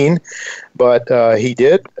COVID-19, but he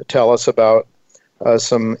did tell us about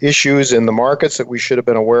some issues in the markets that we should have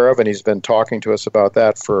been aware of, and he's been talking to us about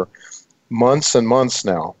that for months and months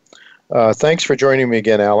now. Thanks for joining me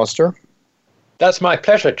again, Alistair. That's my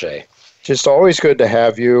pleasure, Jay. Just always good to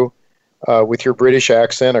have you with your British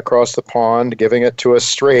accent across the pond, giving it to us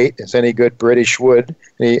straight, as any good British would,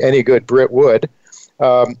 any good Brit would.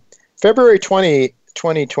 February 20,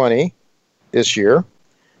 2020, this year.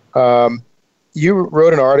 You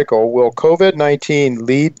wrote an article. Will COVID-19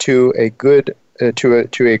 lead to a good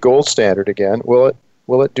to a gold standard again? Will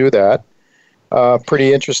it do that?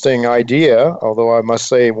 Pretty interesting idea, although I must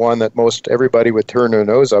say one that most everybody would turn their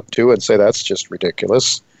nose up to and say that's just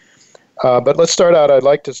ridiculous. But let's start out. I'd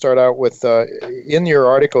like to start out with in your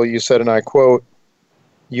article you said, and I quote,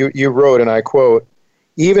 you wrote, and I quote,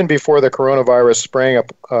 even before the coronavirus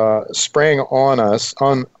sprang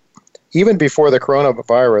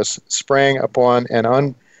upon an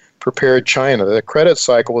unprepared China, the credit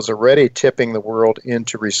cycle was already tipping the world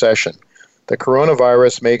into recession. The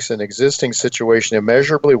coronavirus makes an existing situation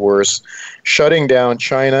immeasurably worse, shutting down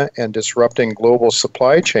China and disrupting global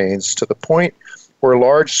supply chains to the point where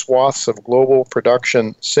large swaths of global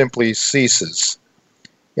production simply ceases.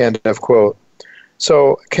 End of quote.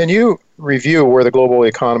 So can you review where the global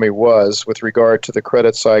economy was with regard to the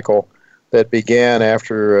credit cycle that began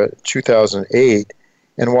after 2008,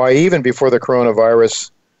 and why even before the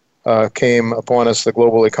coronavirus came upon us, the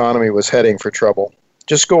global economy was heading for trouble?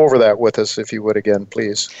 Just go over that with us, if you would, again,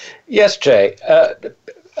 please. Yes, Jay.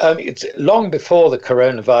 It's long before the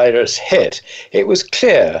coronavirus hit, it was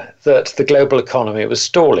clear that the global economy was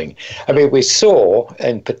stalling. I mean, we saw,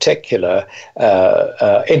 in particular,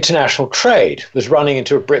 international trade was running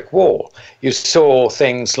into a brick wall. You saw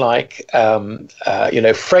things like,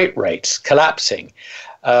 freight rates collapsing.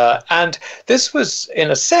 And this was, in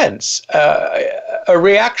a sense, a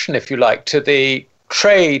reaction, if you like, to the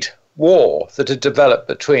trade war that had developed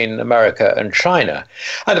between America and China.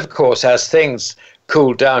 And of course, as things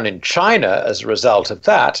cooled down in China as a result of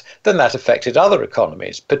that, then that affected other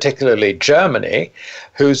economies, particularly Germany,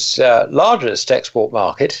 whose largest export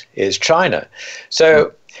market is China.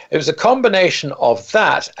 So it was a combination of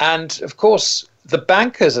that, and of course, the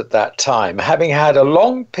bankers at that time, having had a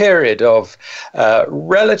long period of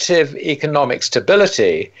relative economic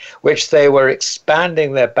stability, which they were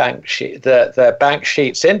expanding their balance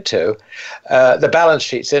sheets into, they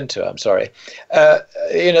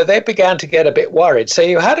began to get a bit worried. So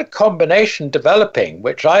you had a combination developing,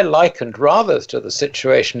 which I likened rather to the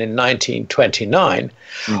situation in 1929,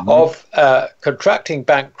 of contracting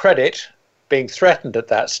bank credit being threatened at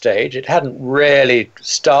that stage. It hadn't really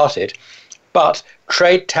started. But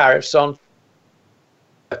trade tariffs on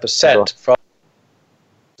 5% from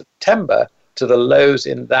September to the lows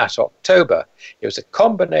in that October. It was a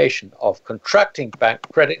combination of contracting bank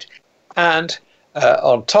credit and,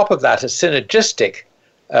 on top of that, a synergistic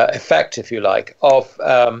effect, if you like, of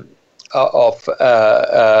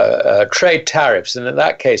trade tariffs. And in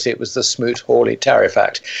that case, it was the Smoot-Hawley Tariff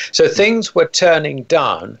Act. So things were turning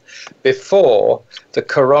down before the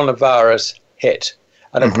coronavirus hit.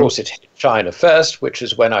 And of course, it hit China first, which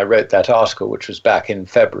is when I wrote that article, which was back in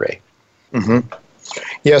February.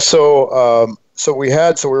 Yeah. So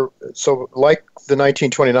like the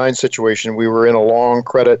 1929 situation, we were in a long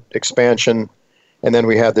credit expansion, and then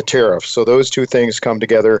we had the tariffs. So those two things come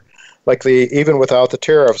together. Even without the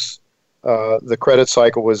tariffs, the credit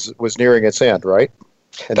cycle was nearing its end, right?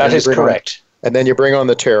 And that is correct. And then you bring on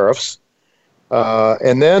the tariffs,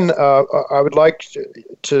 and then I would like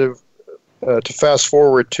to fast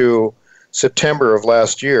forward to September of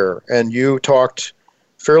last year, and you talked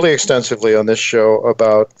fairly extensively on this show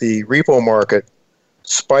about the repo market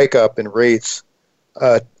spike up in rates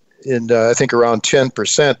I think around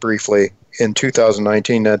 10% briefly in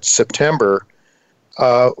 2019, that's September.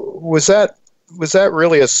 Was that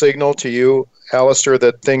really a signal to you, Alistair,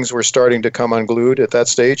 that things were starting to come unglued at that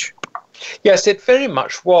stage? Yes, it very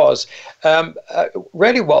much was.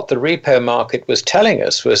 Really what the repo market was telling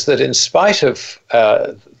us was that in spite of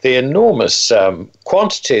the enormous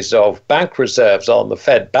quantities of bank reserves on the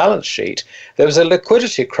Fed balance sheet, there was a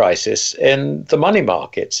liquidity crisis in the money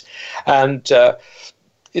markets. And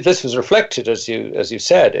this was reflected, as you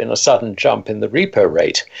said, in a sudden jump in the repo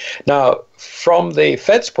rate. Now, from the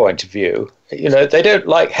Fed's point of view, they don't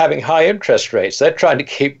like having high interest rates. They're trying to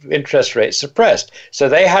keep interest rates suppressed. So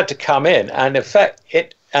they had to come in and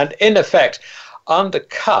in effect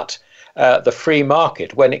undercut the free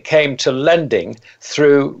market when it came to lending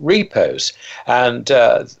through repos. And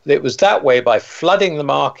it was that way, by flooding the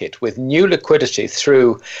market with new liquidity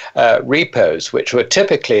through repos, which were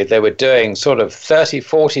typically, they were doing sort of 30,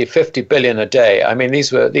 40, 50 billion a day. I mean,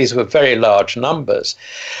 these were very large numbers.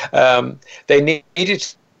 They needed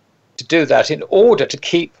to do that in order to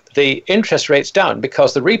keep the interest rates down,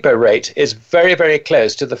 because the repo rate is very, very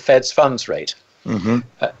close to the Fed's funds rate. It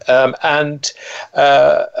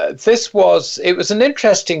was an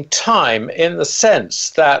interesting time in the sense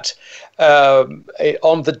that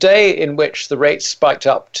on the day in which the rates spiked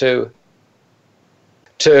up to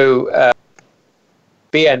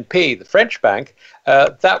BNP, the French bank,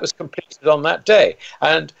 that was completed on that day.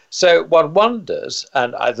 And so one wonders,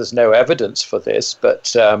 and there's no evidence for this,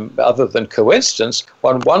 but other than coincidence,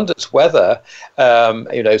 one wonders whether,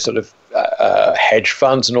 hedge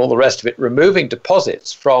funds and all the rest of it, removing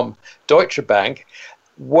deposits from Deutsche Bank,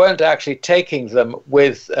 weren't actually taking them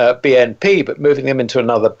with BNP, but moving them into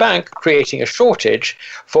another bank, creating a shortage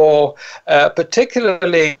for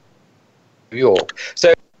particularly New York.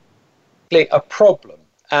 So a problem.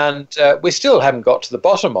 And we still haven't got to the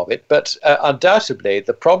bottom of it, but undoubtedly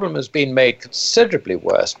the problem has been made considerably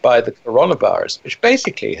worse by the coronavirus, which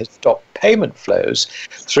basically has stopped payment flows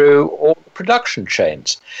through all the production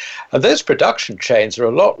chains. And those production chains are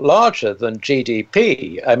a lot larger than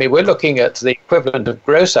GDP. I mean, we're looking at the equivalent of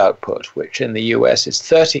gross output, which in the US is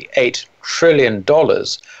 $38 trillion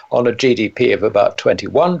on a GDP of about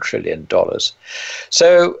 $21 trillion.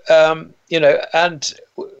 So, and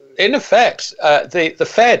in effect, the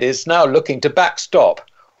Fed is now looking to backstop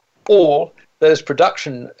all those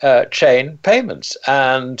production chain payments.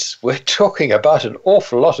 And we're talking about an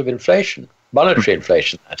awful lot of inflation, monetary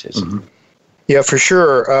inflation, that is. Mm-hmm. Yeah, for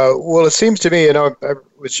sure. Well, it seems to me, I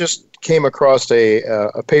just came across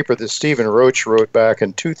a paper that Stephen Roach wrote back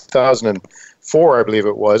in 2004, I believe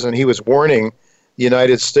it was, and he was warning the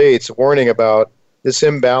United States, warning about this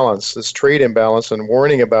imbalance, this trade imbalance, and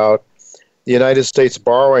warning about the United States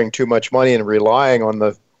borrowing too much money and relying on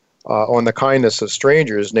the kindness of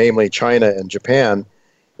strangers, namely China and Japan.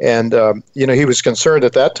 And he was concerned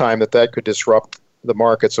at that time that could disrupt the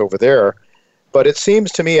markets over there. But it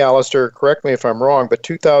seems to me, Alistair, correct me if I'm wrong, but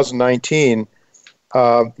 2019,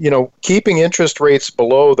 keeping interest rates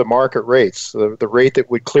below the market rates, the rate that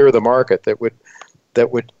would clear the market, that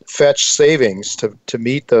would fetch savings to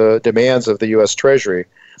meet the demands of the U.S. Treasury.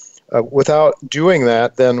 Without doing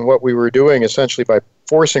that, then what we were doing essentially by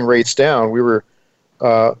forcing rates down, we were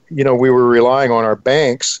relying on our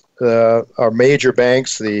banks, our major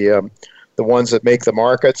banks, the ones that make the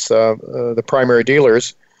markets, the primary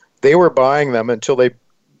dealers. They were buying them until they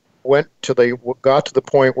got to the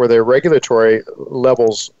point where their regulatory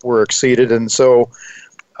levels were exceeded, and so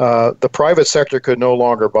the private sector could no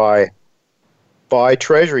longer buy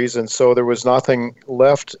treasuries, and so there was nothing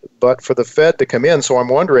left but for the Fed to come in. So I'm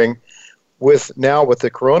wondering, with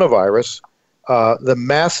the coronavirus, the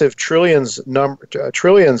massive trillions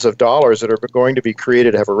of dollars that are going to be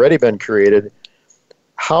created have already been created.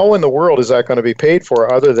 How in the world is that going to be paid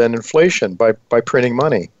for other than inflation, by printing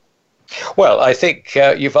money? Well, I think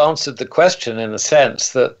you've answered the question in the sense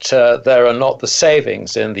that there are not the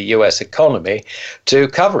savings in the US economy to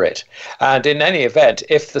cover it. And in any event,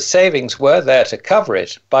 if the savings were there to cover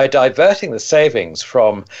it, by diverting the savings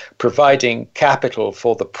from providing capital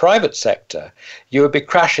for the private sector, you would be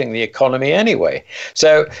crashing the economy anyway.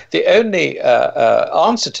 So the only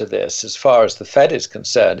answer to this, as far as the Fed is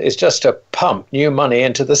concerned, is just to pump new money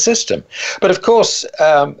into the system. But of course,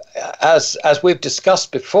 as we've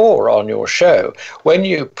discussed before on your show, when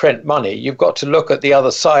you print money, you've got to look at the other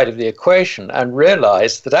side of the equation and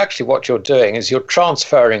realize that actually what you're doing is you're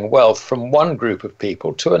transferring wealth from one group of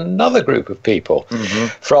people to another group of people,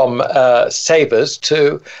 from savers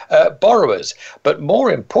to borrowers. But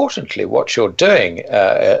more importantly, what you're doing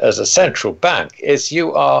as a central bank is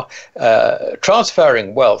you are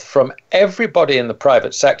transferring wealth from everybody in the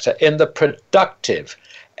private sector in the productive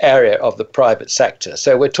area of the private sector.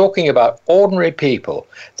 So we're talking about ordinary people,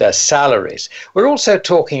 their salaries. We're also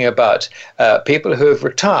talking about people who have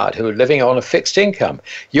retired, who are living on a fixed income.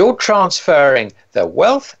 You're transferring their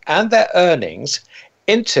wealth and their earnings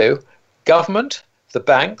into government, the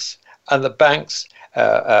banks, and the banks'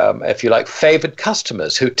 if you like, favored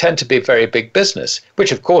customers, who tend to be very big business,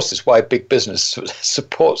 which of course is why big business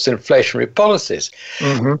supports inflationary policies.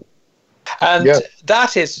 And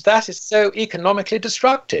that is so economically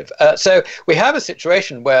destructive. So we have a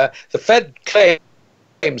situation where the Fed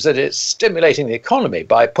claims that it's stimulating the economy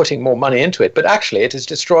by putting more money into it, but actually it is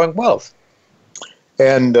destroying wealth.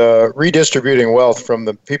 And redistributing wealth from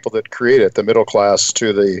the people that create it, the middle class,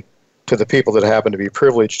 to the people that happen to be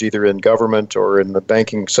privileged either in government or in the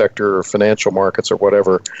banking sector or financial markets or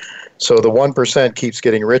whatever. So the 1% keeps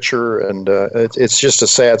getting richer, and it's just a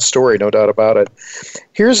sad story, no doubt about it.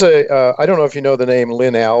 Here's I don't know if you know the name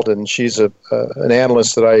Lynn Alden. She's an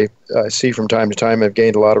analyst that I see from time to time. I've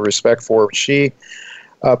gained a lot of respect for. She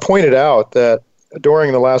pointed out that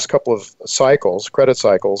during the last couple of cycles, credit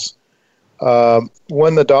cycles,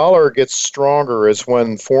 when the dollar gets stronger is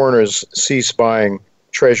when foreigners cease buying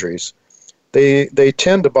treasuries. They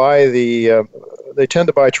tend to buy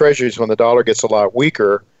treasuries when the dollar gets a lot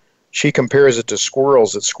weaker. She compares it to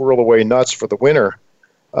squirrels that squirrel away nuts for the winter.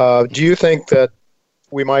 Do you think that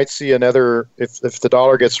we might see another, if the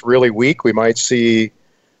dollar gets really weak, we might see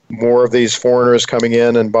more of these foreigners coming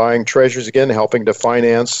in and buying treasuries again, helping to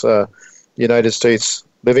finance United States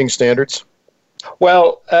living standards?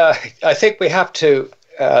 Well, I think we have to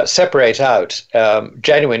separate out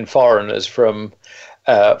genuine foreigners from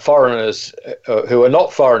foreigners who are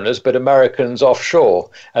not foreigners but Americans offshore,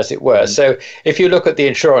 as it were. So if you look at the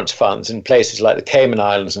insurance funds in places like the Cayman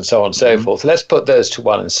Islands and so on and so forth, let's put those to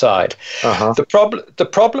one side. The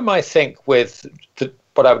problem, I think, with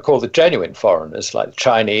what I would call the genuine foreigners, like the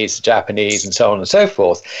Chinese, the Japanese, and so on and so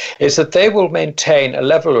forth, is that they will maintain a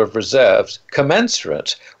level of reserves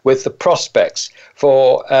commensurate with the prospects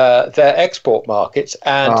for their export markets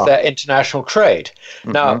and their international trade.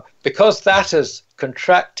 Now, because that has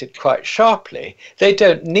contracted quite sharply, they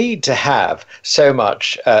don't need to have so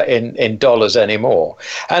much in dollars anymore.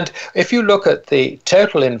 And if you look at the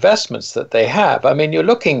total investments that they have, I mean, you're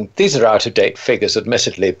looking, these are out-of-date figures,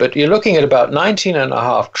 admittedly, but you're looking at about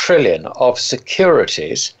 19.5 trillion of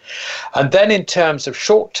securities. And then in terms of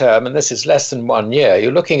short-term, and this is less than 1 year,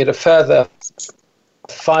 you're looking at a further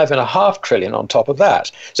 5.5 trillion on top of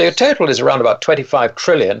that. So your total is around about $25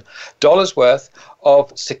 trillion worth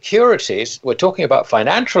of securities. We're talking about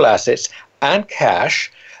financial assets and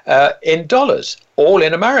cash in dollars, all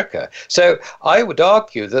in America. So I would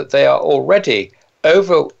argue that they are already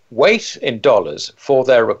overweight in dollars for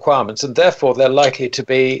their requirements, and therefore they're likely to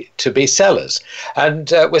be sellers.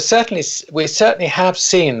 And we certainly have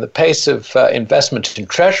seen the pace of investment in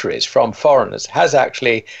treasuries from foreigners has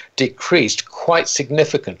actually decreased quite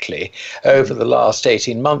significantly over the last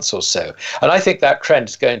 18 months or so. And I think that trend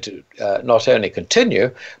is going to not only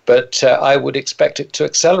continue, but I would expect it to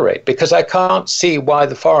accelerate, because I can't see why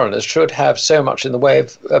the foreigners should have so much in the way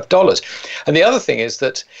of dollars. And the other thing is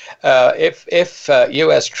that if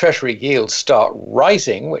US Treasury yields start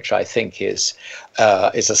rising, which I think is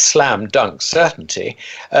a slam dunk certainty,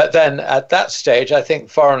 then at that stage, I think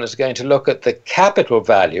foreigners are going to look at the capital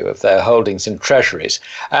value of their holdings in treasuries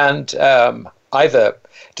and either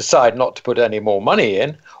decide not to put any more money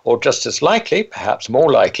in, or just as likely, perhaps more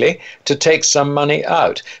likely, to take some money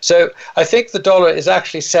out. So I think the dollar is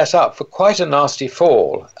actually set up for quite a nasty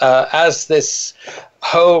fall as this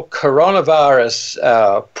whole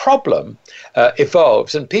coronavirus problem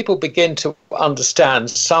evolves and people begin to understand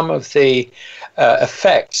some of the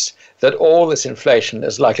effects that all this inflation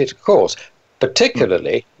is likely to cause,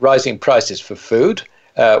 particularly rising prices for food.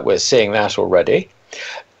 We're seeing that already.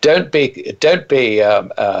 Don't be,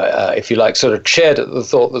 if you like, sort of cheered at the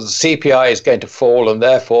thought that the CPI is going to fall and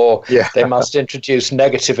therefore they must introduce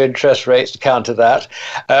negative interest rates to counter that.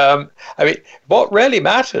 I mean, what really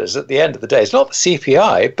matters at the end of the day is not the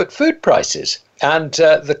CPI, but food prices and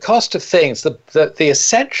the cost of things, the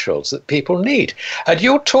essentials that people need. And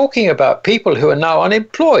you're talking about people who are now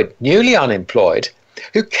unemployed, newly unemployed,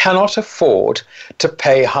 who cannot afford to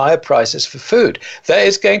pay higher prices for food. There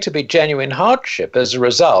is going to be genuine hardship as a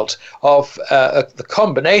result of the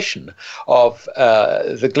combination of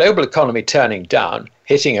the global economy turning down,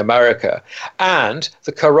 hitting America, and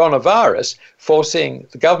the coronavirus forcing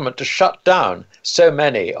the government to shut down so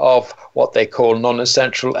many of what they call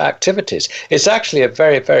non-essential activities. It's actually a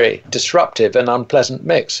very, very disruptive and unpleasant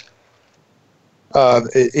mix.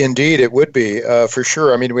 Indeed, it would be, for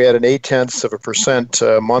sure. I mean, we had an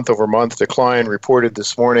 0.8% month-over-month decline reported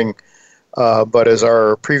this morning, but as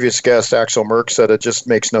our previous guest, Axel Merck, said, it just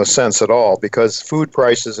makes no sense at all because food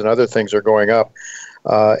prices and other things are going up,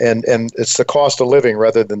 and it's the cost of living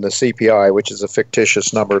rather than the CPI, which is a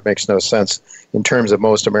fictitious number. It makes no sense in terms of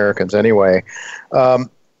most Americans anyway.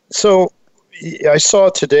 So I saw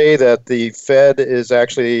today that the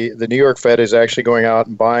New York Fed is actually going out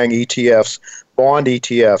and buying ETFs, bond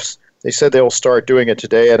ETFs. They said they'll start doing it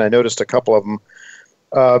today, and I noticed a couple of them.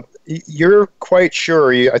 You're quite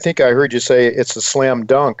sure, I think I heard you say it's a slam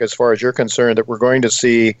dunk as far as you're concerned, that we're going to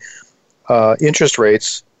see interest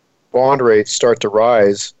rates, bond rates start to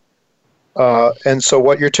rise. And so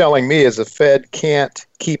what you're telling me is the Fed can't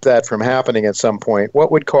keep that from happening at some point.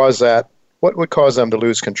 What would cause that? What would cause them to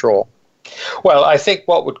lose control? Well, I think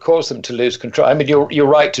what would cause them to lose control, I mean, you're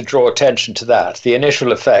right to draw attention to that. The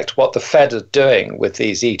initial effect, what the Fed is doing with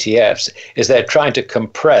these ETFs is they're trying to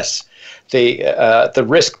compress the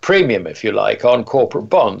risk premium, if you like, on corporate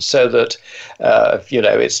bonds, so that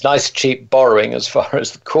it's nice cheap borrowing as far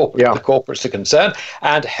as the corporates are concerned,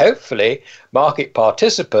 and hopefully market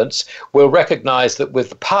participants will recognize that with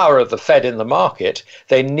the power of the Fed in the market,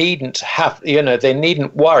 they needn't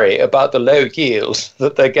worry about the low yields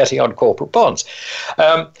that they're getting on corporate bonds.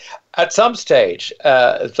 at some stage,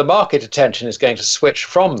 the market attention is going to switch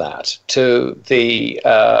from that to the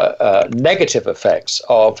negative effects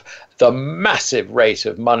of the massive rate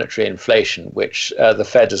of monetary inflation, which the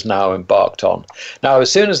Fed has now embarked on. Now,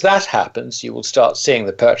 as soon as that happens, you will start seeing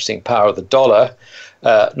the purchasing power of the dollar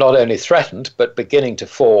not only threatened, but beginning to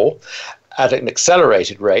fall at an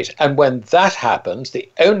accelerated rate. And when that happens, the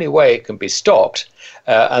only way it can be stopped,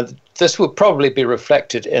 and this will probably be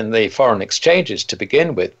reflected in the foreign exchanges to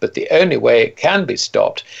begin with, but the only way it can be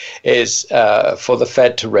stopped is for the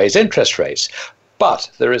Fed to raise interest rates. But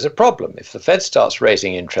there is a problem. If the Fed starts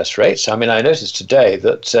raising interest rates, I mean, I noticed today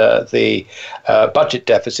that the budget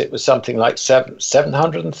deficit was something like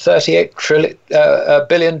 $738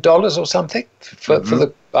 billion or something for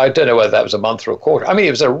the. I don't know whether that was a month or a quarter. I mean,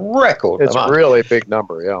 it was a record amount. It's a really big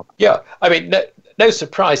number, yeah. Yeah, I mean, no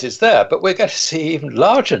surprises there, but we're going to see even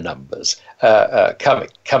larger numbers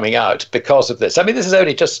coming out because of this. I mean, this has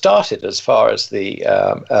only just started as far as the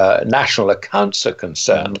national accounts are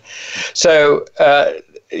concerned. So,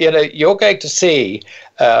 you're going to see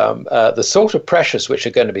the sort of pressures which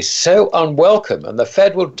are going to be so unwelcome, and the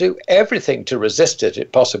Fed will do everything to resist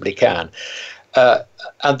it possibly can.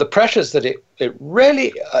 And the pressures that it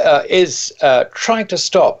really is trying to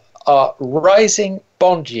stop are rising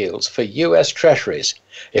bond yields for U.S. treasuries.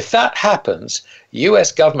 If that happens,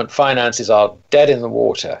 U.S. government finances are dead in the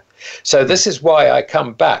water. So this is why I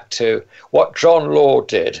come back to what John Law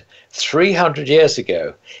did 300 years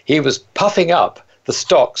ago. He was puffing up the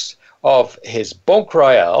stocks of his Banque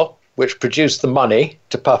Royale, which produced the money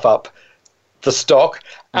to puff up the stock,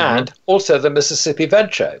 and also the Mississippi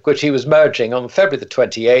Venture, which he was merging on February the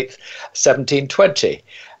 28th, 1720.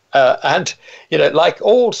 And, like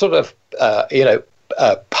all sort of,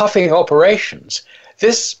 puffing operations,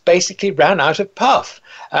 this basically ran out of puff.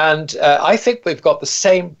 And I think we've got the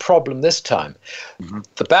same problem this time.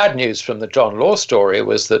 The bad news from the John Law story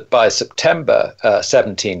was that by September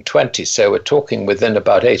 1720, so we're talking within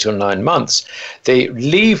about 8 or 9 months, the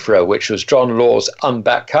livre, which was John Law's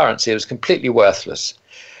unbacked currency, was completely worthless.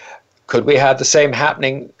 Could we have the same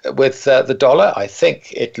happening with the dollar? I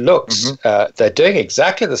think it looks they're doing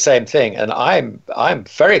exactly the same thing, and I'm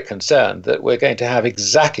very concerned that we're going to have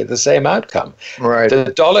exactly the same outcome. Right.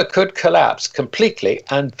 The dollar could collapse completely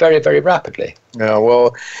and very, very rapidly. Yeah,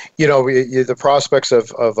 well, the prospects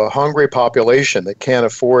of a hungry population that can't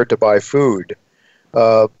afford to buy food.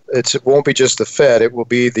 It won't be just the Fed. It will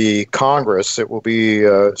be the Congress. It will be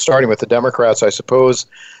starting with the Democrats, I suppose,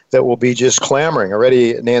 that will be just clamoring.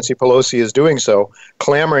 Already, Nancy Pelosi is doing so,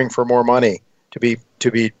 clamoring for more money to be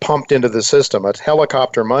pumped into the system. It's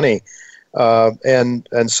helicopter money, and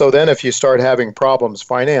so then if you start having problems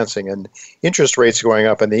financing and interest rates going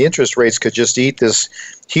up, and the interest rates could just eat this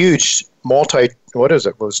huge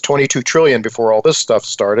it was 22 trillion before all this stuff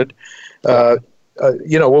started.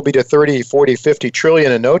 We'll be to 30, 40, 50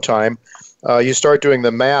 trillion in no time. You start doing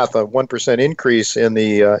the math, a 1% increase in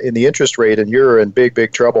the interest rate, and you're in big,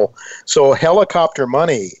 big trouble. So helicopter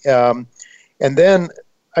money. And then,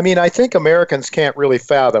 I think Americans can't really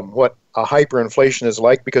fathom what a hyperinflation is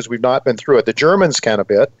like because we've not been through it. The Germans can a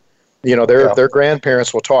bit. Their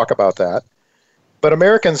grandparents will talk about that. But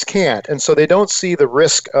Americans can't, and so they don't see the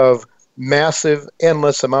risk of massive,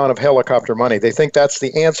 endless amount of helicopter money. They think that's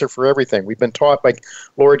the answer for everything. We've been taught by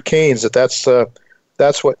Lord Keynes that's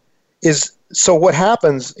what is. So what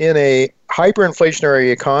happens in a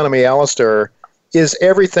hyperinflationary economy, Alistair, is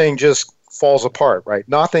everything just falls apart, right?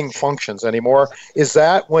 Nothing functions anymore. Is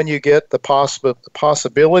that when you get the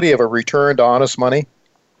possibility of a return to honest money?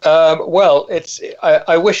 Well,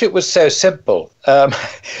 I wish it was so simple.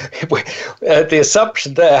 The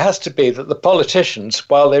assumption there has to be that the politicians,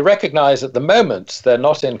 while they recognize at the moment they're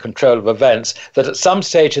not in control of events, that at some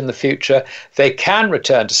stage in the future they can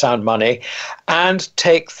return to sound money and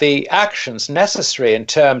take the actions necessary in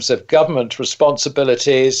terms of government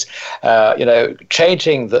responsibilities,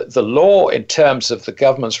 changing the law in terms of the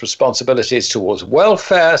government's responsibilities towards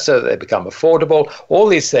welfare so that they become affordable, all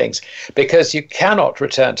these things, because you cannot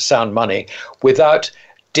return to sound money without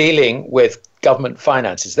dealing with government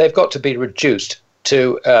finances. They've got to be reduced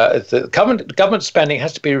to the government spending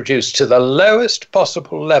has to be reduced to the lowest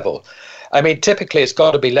possible level. Typically it's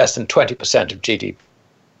got to be less than 20% of GDP.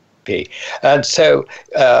 And so,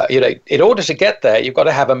 in order to get there, you've got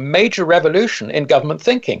to have a major revolution in government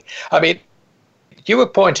thinking. You were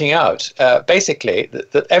pointing out basically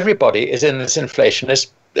that everybody is in this inflationary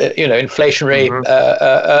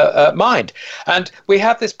mind. And we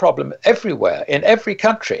have this problem everywhere, in every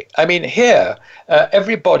country. Here,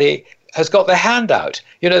 everybody has got their hand out.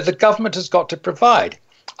 The government has got to provide.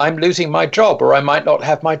 I'm losing my job, or I might not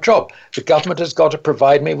have my job. The government has got to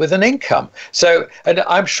provide me with an income. So, and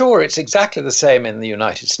I'm sure it's exactly the same in the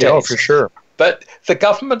United States. Yeah, for sure. But the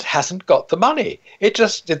government hasn't got the money. It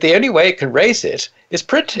just, the only way it can raise it is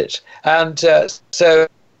print it. And so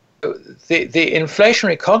the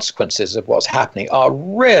inflationary consequences of what's happening are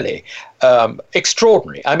really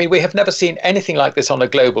extraordinary. I mean, we have never seen anything like this on a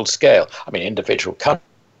global scale. I mean, individual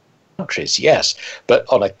countries, yes, but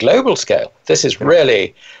on a global scale, this is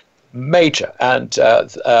really major. And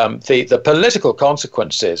the political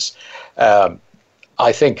consequences,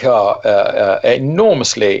 I think, are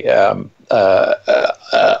enormously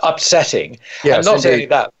upsetting. Yes, and not indeed. only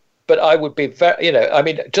that, but I would be very, I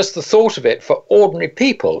mean, just the thought of it for ordinary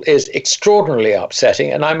people is extraordinarily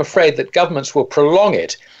upsetting, and I'm afraid that governments will prolong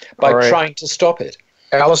it by trying to stop it.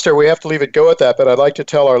 Alistair, we have to leave it go at that, but I'd like to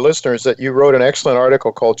tell our listeners that you wrote an excellent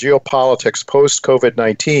article called Geopolitics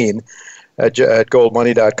Post-COVID-19 at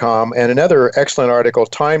goldmoney.com, and another excellent article,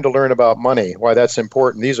 Time to Learn About Money, Why That's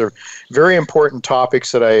Important. These are very important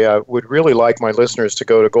topics that I would really like my listeners to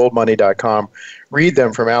go to goldmoney.com, read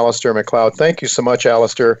them from Alistair MacLeod. Thank you so much,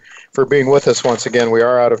 Alistair, for being with us once again. We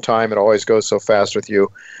are out of time. It always goes so fast with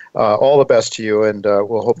you. All the best to you, and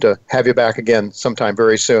we'll hope to have you back again sometime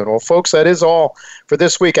very soon. Well, folks, that is all for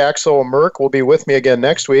this week. Axel Merck will be with me again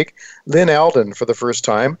next week. Lynn Alden for the first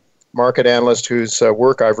time, market analyst whose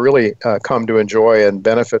work I've really come to enjoy and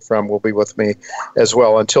benefit from, will be with me as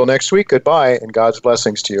well. Until next week, goodbye, and God's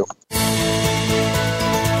blessings to you.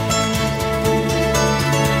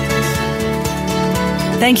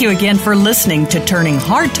 Thank you again for listening to Turning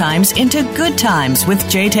Hard Times into Good Times with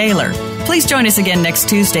Jay Taylor. Please join us again next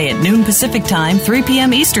Tuesday at noon Pacific Time, 3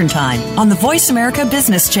 p.m. Eastern Time on the Voice America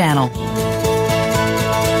Business Channel.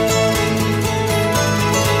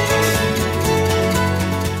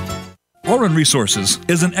 Oren Resources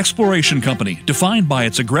is an exploration company defined by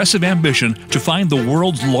its aggressive ambition to find the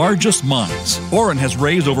world's largest mines. Oren has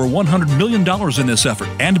raised over $100 million in this effort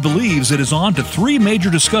and believes it is on to 3 major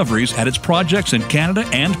discoveries at its projects in Canada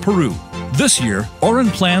and Peru. This year, Oren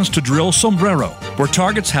plans to drill Sombrero, where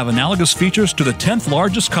targets have analogous features to the 10th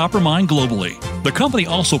largest copper mine globally. The company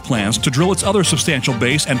also plans to drill its other substantial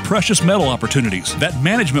base and precious metal opportunities that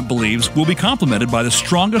management believes will be complemented by the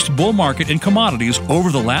strongest bull market in commodities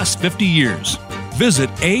over the last 50 years. Visit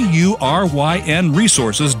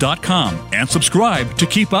aurynresources.com and subscribe to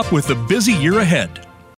keep up with the busy year ahead.